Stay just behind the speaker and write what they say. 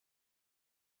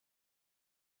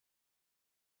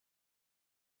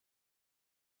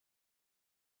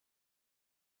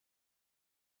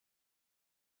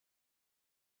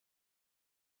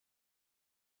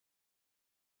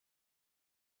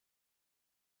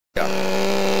cerca.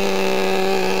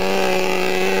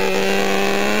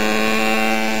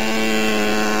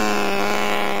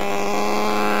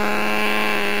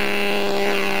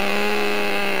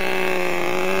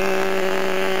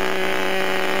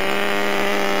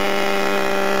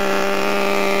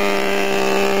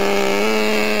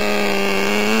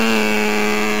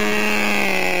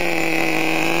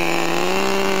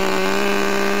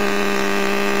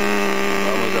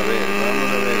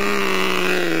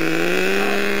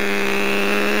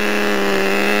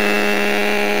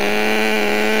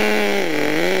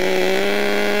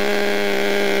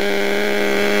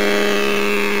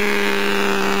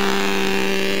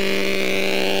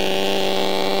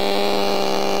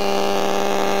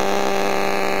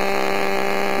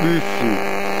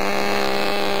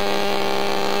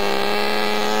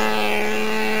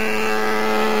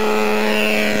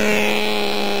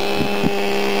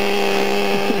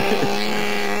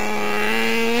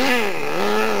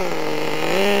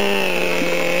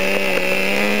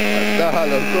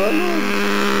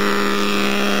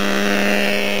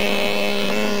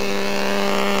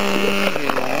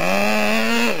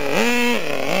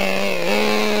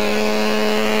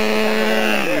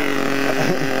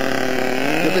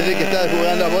 Yo pensé que estabas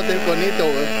jugando a bote el conito,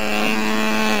 güey.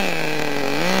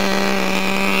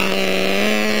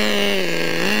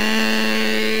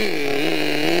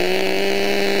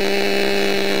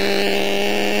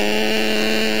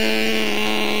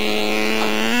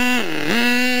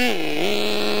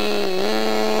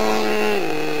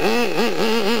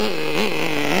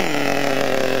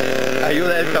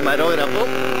 Ayuda el camarógrafo.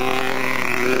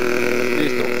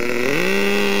 Listo.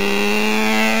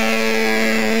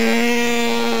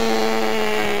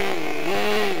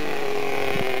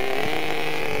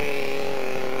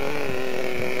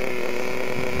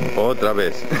 Otra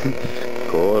vez.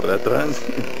 Corre atrás.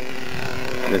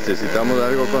 Necesitamos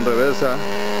algo con reversa.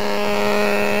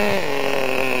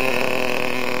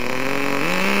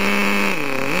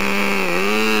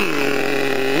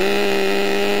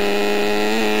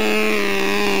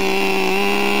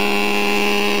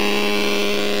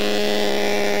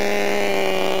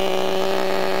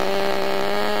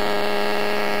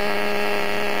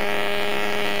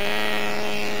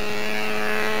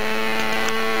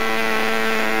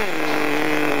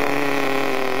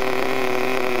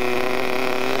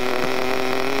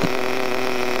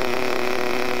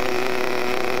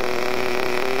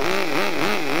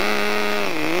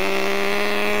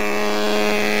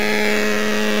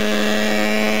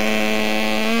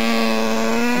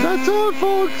 That's all,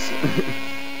 folks.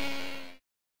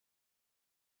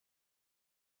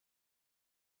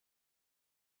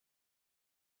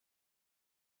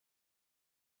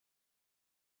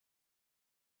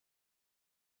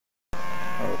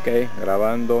 Ok,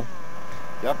 grabando.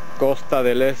 Ya. Costa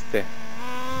del Este.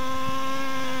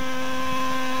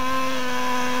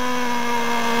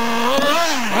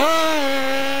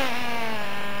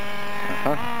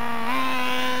 Ajá.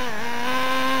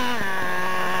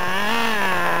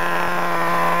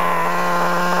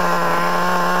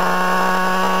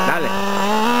 Dale.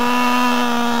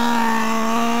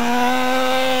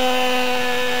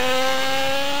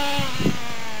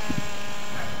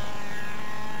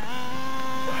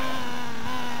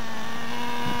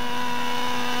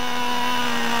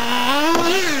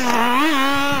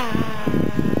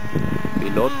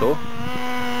 Piloto.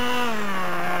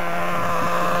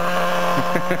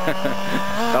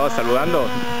 Estaba saludando.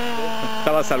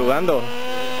 Estaba saludando.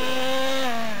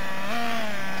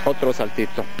 Otro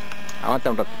saltito.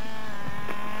 Aguanta un rato.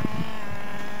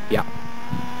 Ya.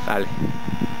 Dale.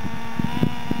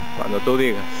 Cuando tú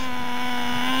digas.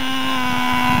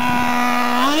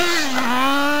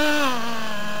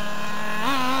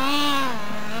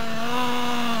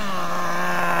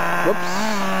 Ups.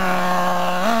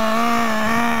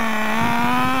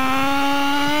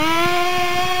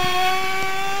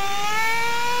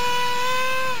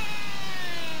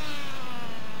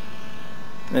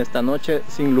 Esta noche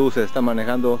sin luces, está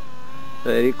manejando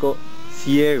Federico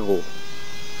ciego.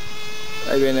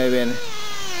 Ahí viene, ahí viene.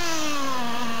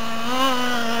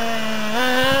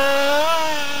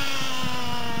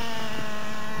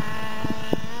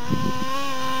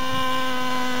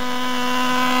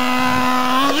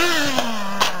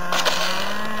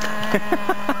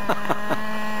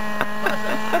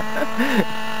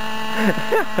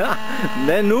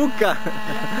 De nuca,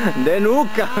 de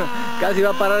nuca. Casi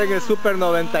va a parar en el Super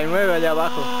 99 allá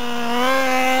abajo.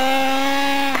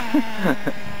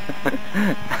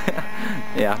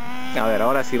 Ya, a ver,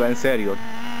 ahora sí va en serio.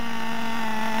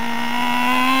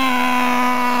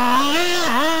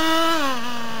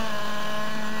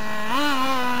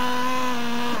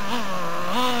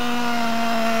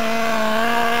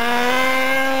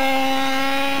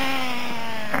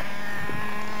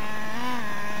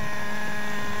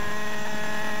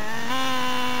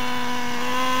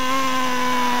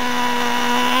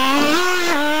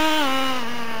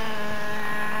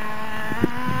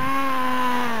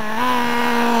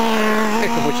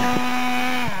 Esto, pucha.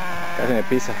 Casi me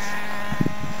pisas.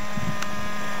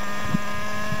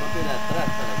 Ponte atrás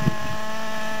para aquí.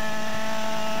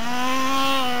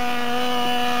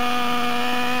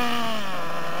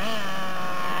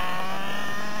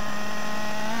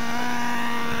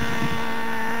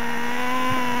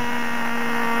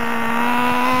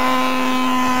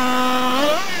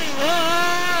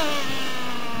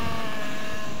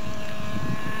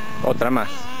 Otra más.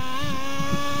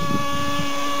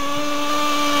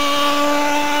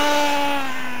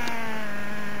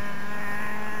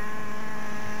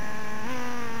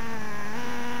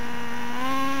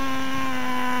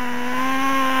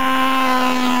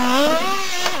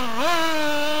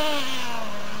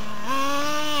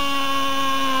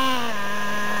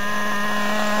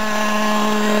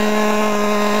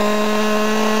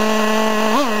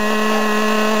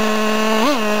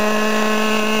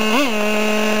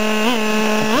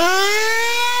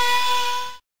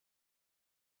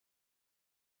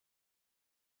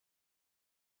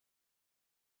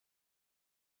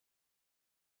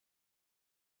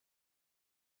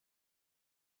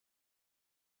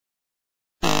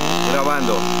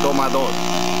 Grabando, toma 2.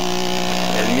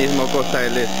 El mismo Costa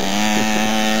del Este.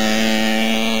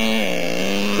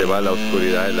 Se va a la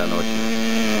oscuridad de la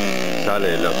noche. Sale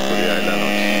de la oscuridad de la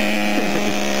noche.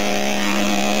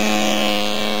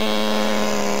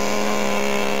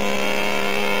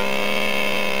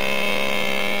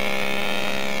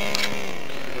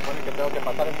 Se supone que tengo que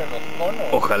pasar este rascón,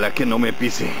 ¿o? Ojalá que no me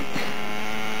pise.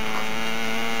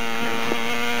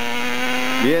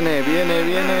 Viene, viene,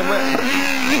 viene. Bueno.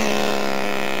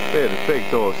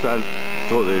 Perfecto,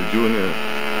 salto del Junior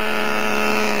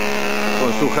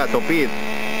con su Jatopede.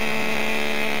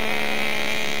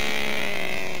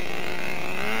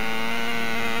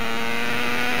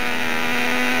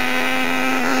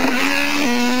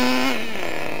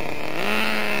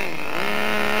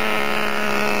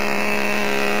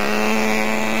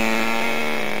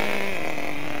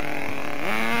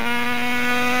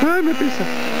 ¡Ay, me pisa!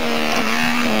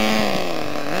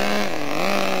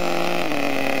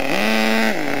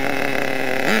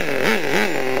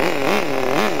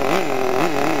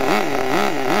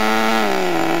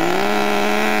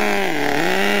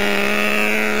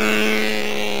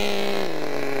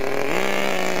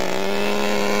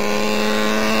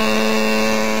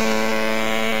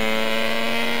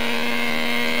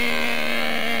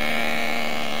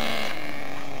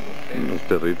 Unos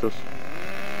perritos.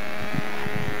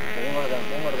 Bien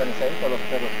organizaditos los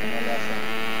perros que no le hacen.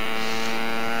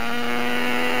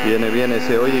 Viene, viene,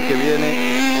 se oye que viene.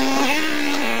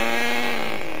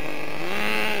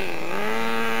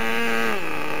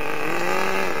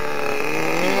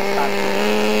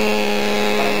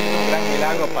 Para mí es un gran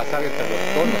milagro pasar este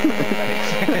botón, me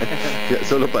parece. Ya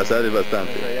solo pasar es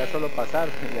bastante. Pero ya solo pasar,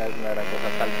 ya es una gran cosa.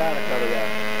 Saltar, claro, ya.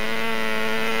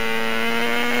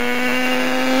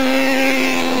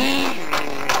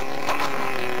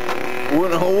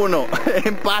 Uno,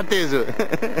 empates.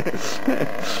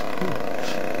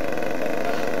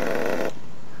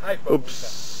 Ups,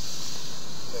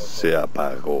 se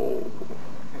apagó.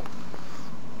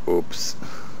 Ups.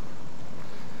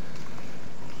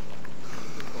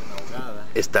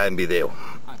 Está en video.